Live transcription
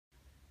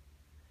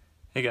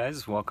Hey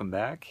guys, welcome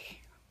back.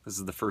 This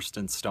is the first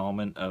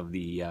installment of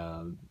the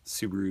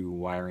Subaru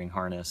wiring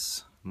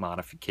harness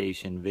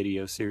modification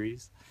video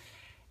series,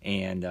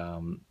 and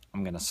I'm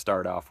going to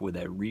start off with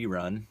a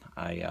rerun.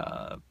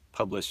 I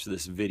published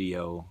this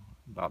video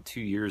about 2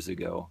 years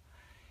ago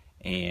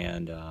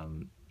and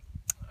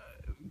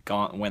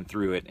went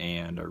through it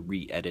and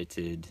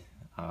re-edited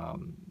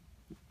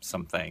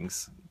some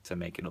things to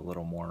make it a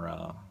little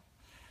more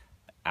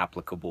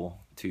applicable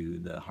to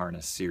the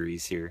harness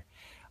series here,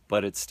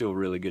 but it's still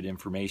really good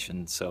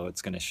information. So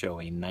it's going to show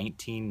a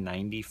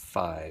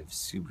 1995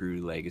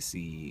 Subaru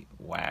Legacy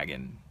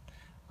wagon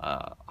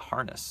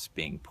harness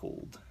being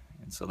pulled,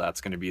 and so that's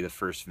going to be the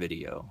first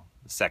video.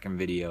 The second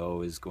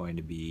video is going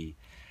to be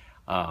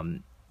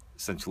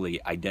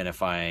essentially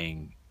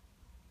identifying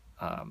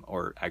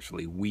or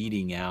actually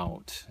weeding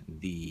out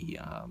the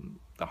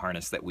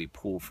harness that we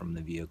pull from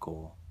the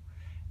vehicle.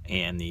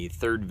 And the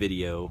third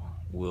video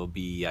will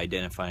be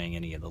identifying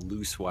any of the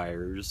loose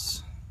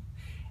wires,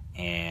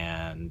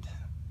 and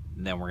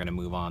then we're going to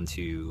move on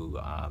to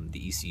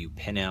the ECU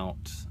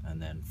pinout,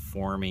 and then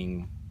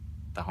forming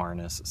the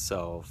harness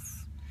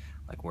itself,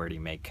 like where do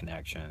you make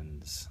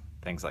connections,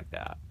 things like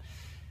that.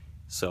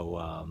 So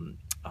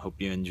I hope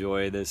you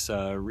enjoy this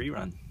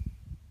rerun.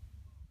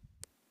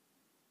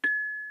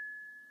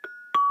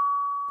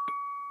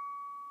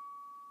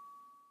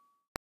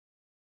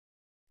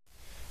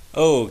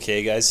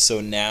 Okay guys,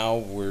 so now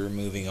we're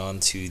moving on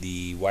to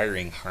the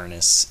wiring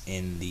harness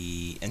in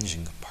the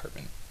engine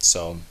compartment.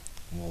 So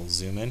we'll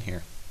zoom in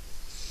here.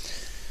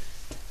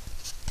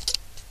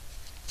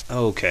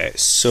 Okay,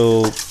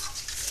 so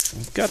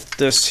we've got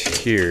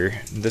this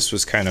here. This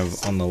was kind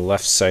of on the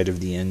left side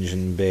of the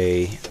engine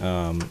bay.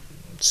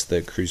 It's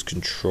the cruise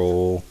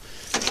control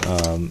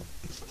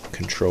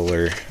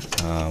controller.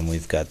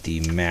 We've got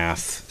the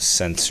MAF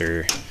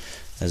sensor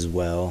as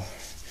well.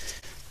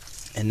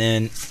 And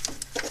then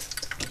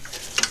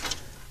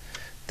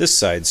this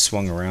side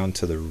swung around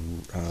to the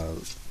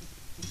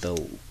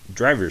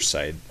driver's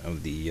side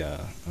of the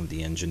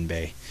engine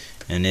bay,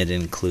 and it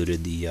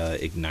included the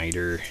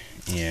igniter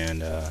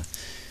and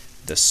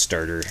the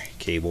starter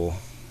cable,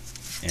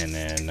 and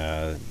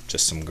then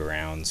just some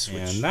grounds.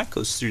 And that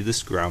goes through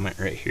this grommet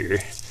right here.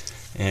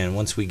 And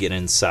once we get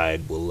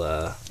inside, we'll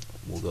go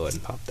ahead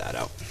and pop that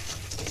out.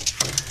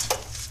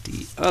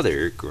 The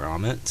other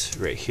grommet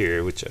right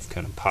here, which I've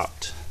kind of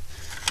popped,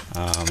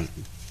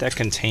 that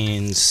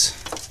contains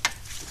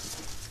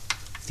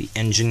the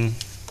engine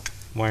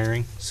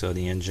wiring, so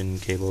the engine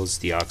cables,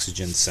 the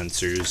oxygen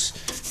sensors,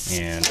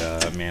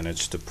 and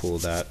managed to pull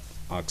that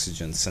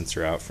oxygen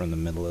sensor out from the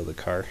middle of the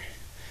car.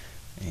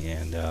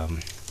 And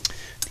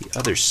the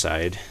other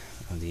side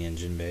of the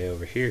engine bay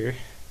over here,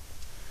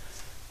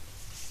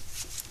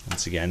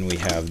 once again we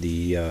have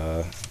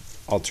the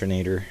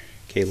alternator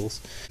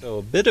cables. So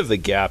a bit of a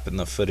gap in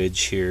the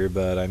footage here,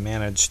 but I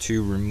managed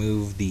to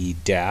remove the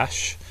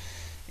dash,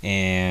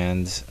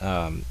 and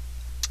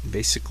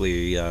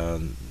basically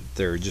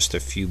there are just a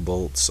few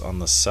bolts on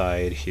the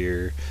side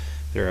here.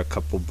 There are a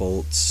couple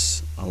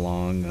bolts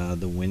along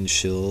the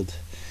windshield,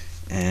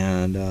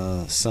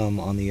 and some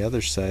on the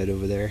other side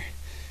over there.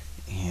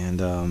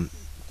 And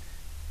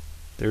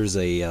there's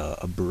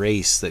a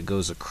brace that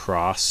goes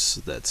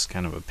across that's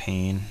kind of a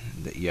pain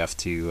that you have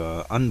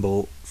to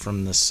unbolt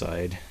from this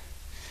side.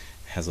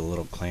 It has a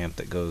little clamp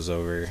that goes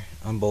over.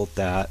 Unbolt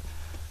that.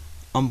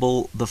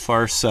 Unbolt the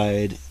far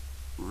side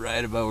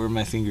right about where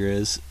my finger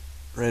is,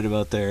 right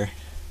about there.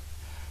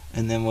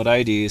 And then what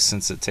I do,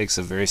 since it takes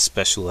a very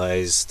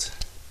specialized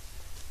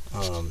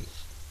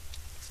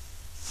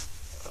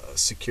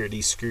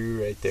security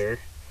screw right there,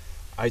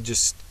 I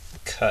just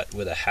cut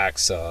with a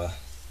hacksaw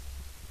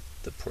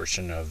the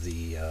portion of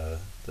the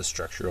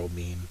structural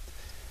beam,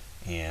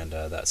 and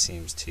that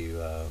seems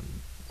to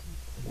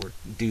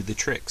do the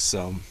trick.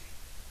 So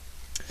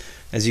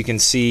as you can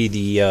see,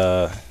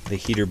 the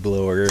heater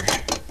blower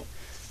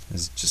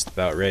is just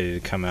about ready to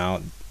come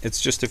out. It's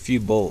just a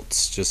few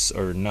bolts,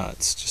 or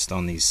nuts, just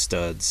on these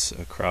studs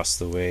across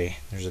the way.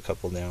 There's a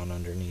couple down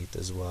underneath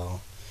as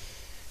well.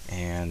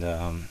 And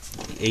the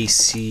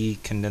AC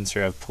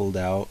condenser I've pulled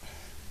out,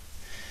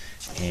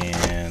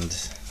 and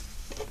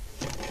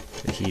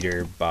the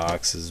heater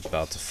box is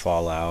about to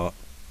fall out.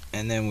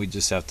 And then we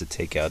just have to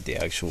take out the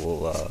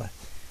actual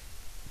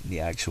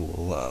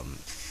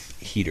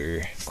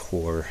heater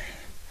core.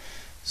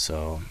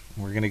 So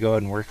we're going to go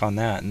ahead and work on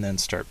that, and then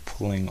start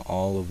pulling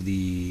all of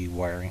the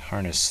wiring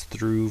harness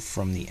through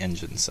from the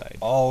engine side.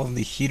 All of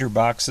the heater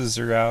boxes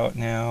are out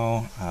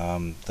now,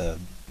 the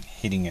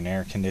heating and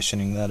air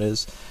conditioning, that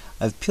is.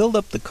 I've peeled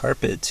up the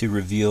carpet to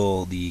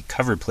reveal the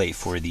cover plate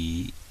for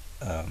the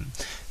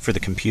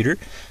computer.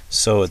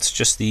 So it's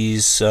just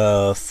these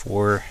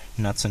 4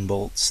 nuts and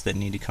bolts that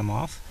need to come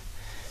off.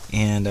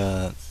 And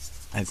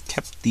I've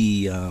kept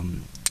the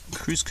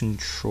cruise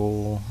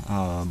control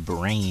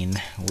brain,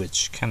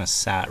 which kind of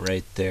sat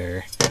right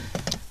there,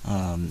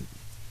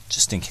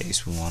 just in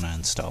case we want to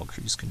install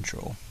cruise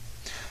control.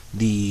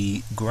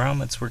 The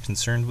grommets we're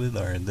concerned with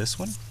are this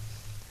one,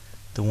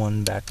 the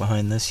one back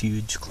behind this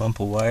huge clump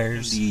of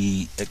wires.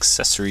 The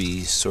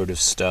accessory sort of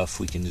stuff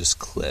we can just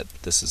clip.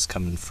 This is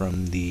coming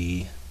from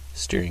the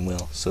steering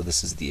wheel, so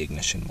this is the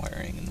ignition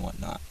wiring and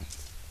whatnot.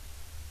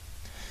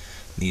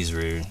 These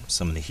were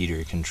some of the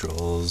heater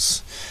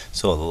controls.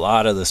 So a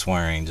lot of this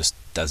wiring just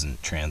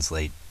doesn't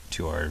translate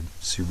to our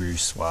Subaru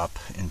swap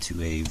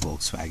into a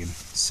Volkswagen.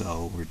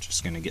 So we're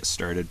just going to get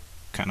started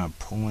kind of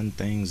pulling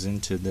things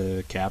into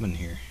the cabin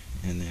here,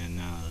 and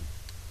then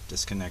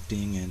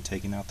disconnecting and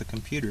taking out the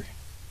computer.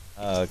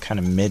 Kind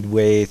of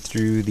midway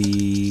through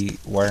the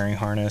wiring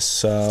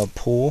harness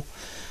pull,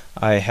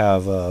 I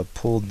have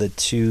pulled the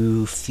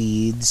two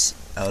feeds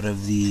out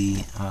of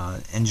the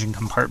engine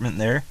compartment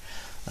there.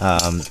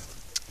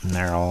 And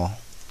they're all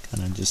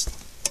kind of just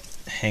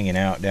hanging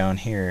out down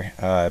here.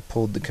 I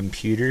pulled the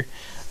computer,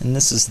 and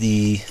this is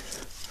the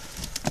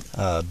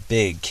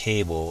big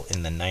cable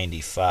in the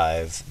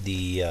 95.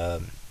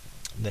 The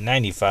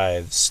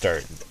 95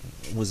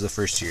 was the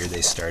first year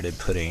they started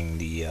putting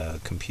the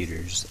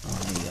computers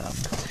on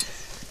the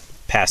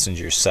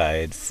passenger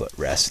side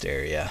footrest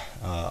area.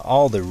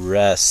 All the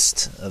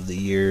rest of the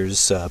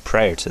years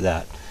prior to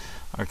that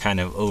are kind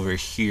of over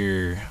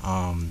here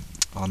on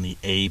the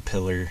A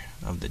pillar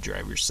of the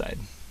driver's side.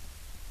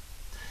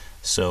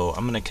 So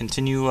I'm going to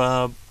continue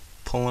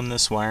pulling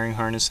this wiring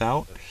harness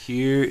out.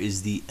 Here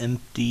is the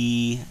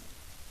empty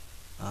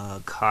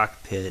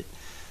cockpit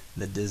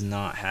that does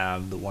not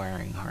have the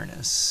wiring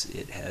harness.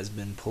 It has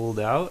been pulled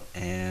out,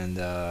 and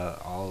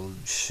I'll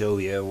show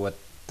you what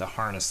the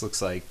harness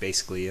looks like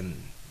basically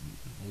and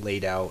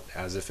laid out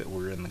as if it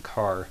were in the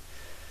car,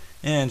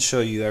 and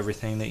show you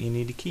everything that you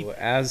need to keep. So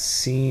as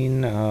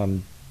seen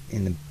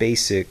in the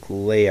basic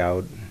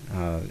layout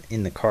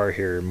in the car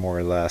here, more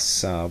or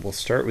less, we'll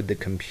start with the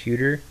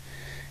computer,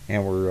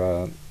 and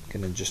we're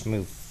going to just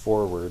move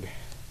forward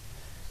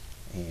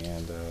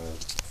and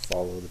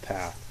follow the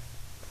path.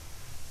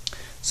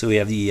 So we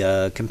have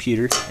the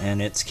computer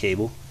and its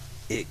cable.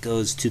 It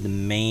goes to the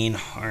main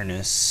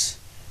harness,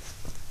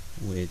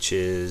 which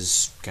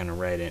is kind of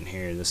right in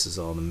here. This is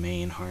all the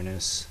main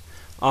harness.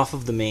 Off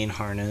of the main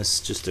harness,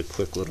 just a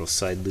quick little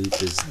side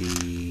loop, is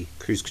the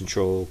cruise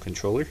control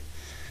controller.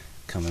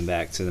 Coming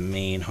back to the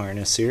main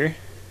harness here,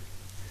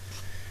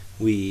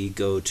 we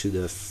go to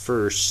the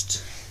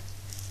first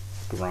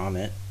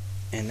grommet,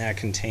 and that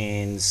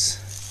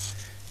contains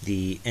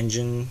the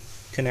engine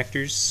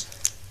connectors,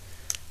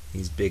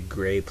 these big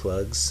gray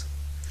plugs,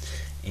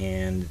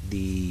 and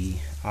the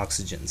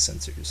oxygen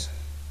sensors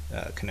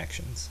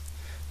connections.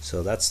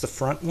 So that's the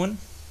front one.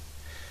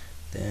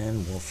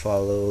 Then we'll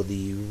follow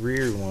the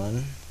rear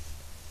one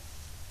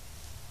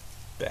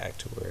back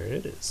to where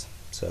it is.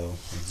 So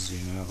let's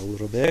zoom out a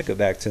little bit, go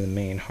back to the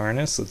main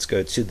harness. Let's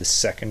go to the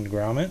second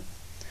grommet.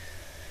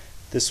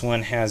 This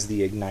one has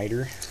the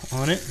igniter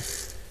on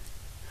it,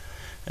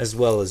 as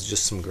well as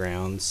just some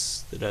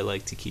grounds that I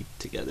like to keep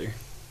together.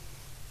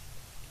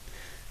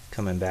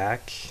 Coming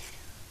back,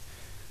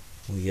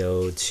 we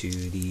go to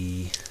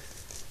the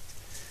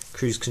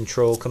cruise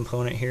control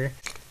component here,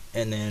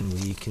 and then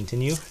we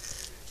continue,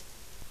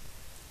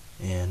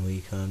 and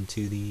we come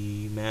to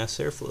the mass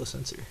airflow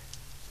sensor.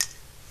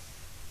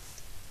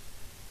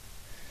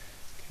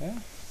 Okay,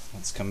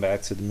 let's come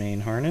back to the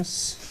main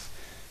harness,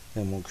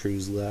 then we'll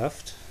cruise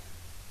left,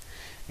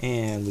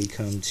 and we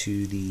come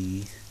to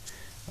the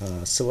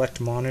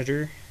select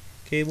monitor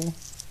cable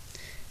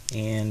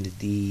and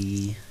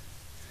the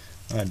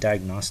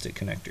diagnostic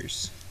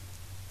connectors.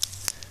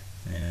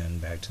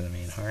 And back to the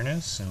main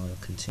harness, and we'll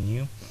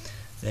continue.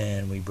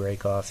 Then we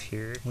break off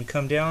here. We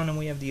come down and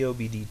we have the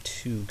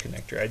OBD2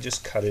 connector. I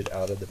just cut it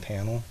out of the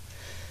panel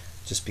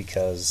just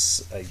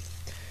because I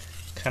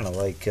kind of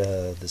like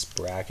this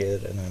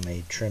bracket, and I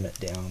may trim it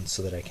down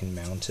so that I can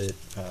mount it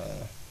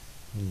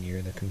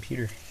near the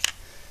computer.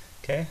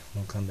 Okay,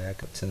 we'll come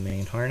back up to the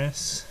main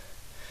harness,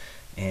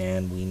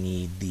 and we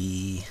need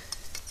the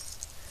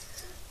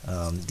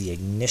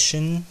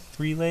ignition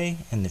relay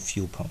and the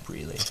fuel pump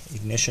relay.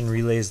 Ignition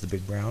relay is the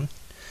big brown,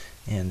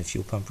 and the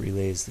fuel pump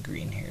relay is the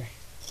green here.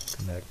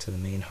 Come back to the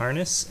main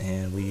harness,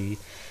 and we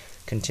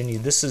continue.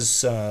 This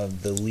is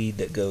the lead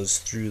that goes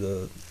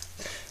through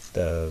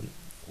the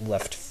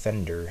left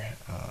fender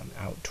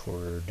out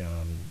toward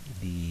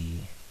the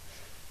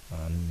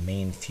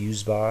main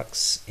fuse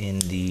box in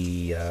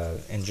the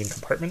engine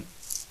compartment,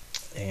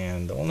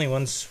 and the only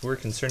ones we're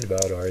concerned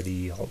about are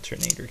the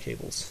alternator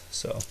cables,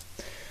 so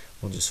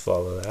we'll just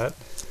follow that,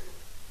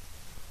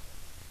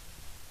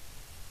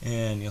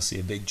 and you'll see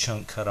a big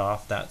chunk cut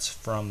off. That's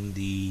from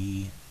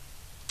the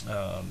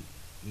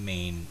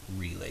main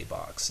relay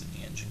box in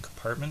the engine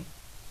compartment.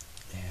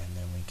 And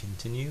then we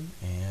continue,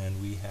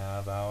 and we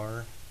have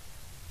our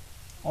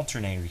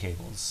alternator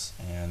cables,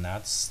 and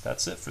that's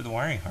it for the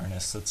wiring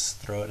harness. Let's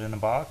throw it in a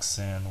box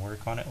and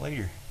work on it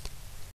later.